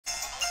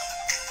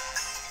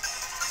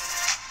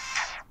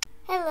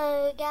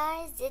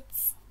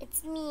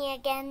it's me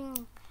again.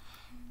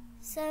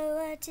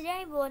 So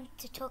today I want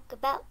to talk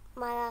about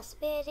my last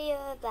video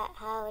about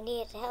how I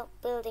needed help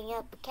building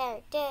up a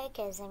character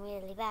because I'm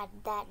really bad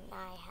at that and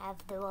I have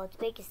the world's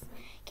biggest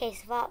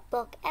case of art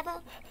block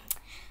ever.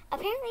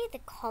 Apparently the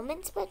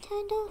comments were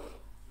turned off.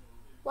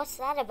 What's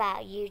that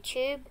about,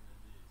 YouTube?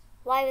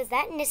 Why was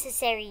that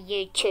necessary,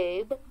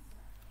 YouTube?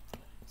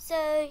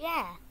 So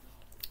yeah,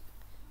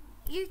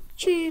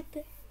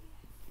 YouTube.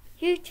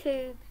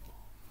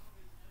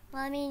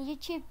 Well, I mean,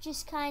 YouTube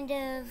just kind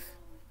of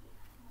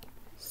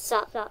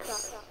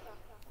sucks.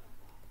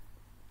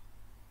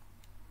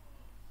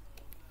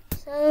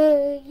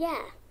 So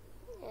yeah,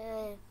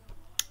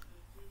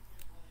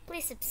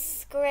 please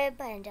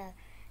subscribe and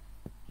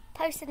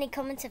post any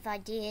comments of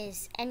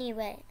ideas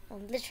anywhere,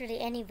 on literally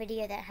any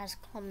video that has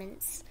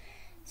comments,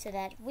 so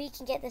that we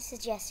can get the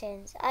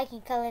suggestions. I can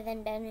color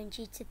them down on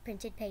sheets of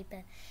printed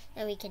paper,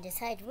 and we can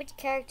decide which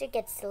character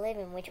gets to live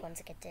and which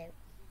ones get to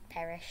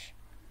perish,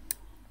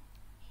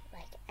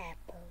 like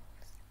apples.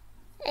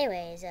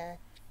 Anyways,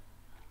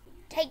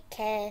 take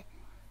care.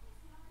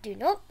 Do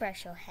not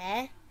brush your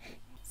hair.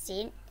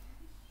 See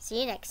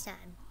you next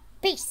time.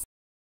 Peace.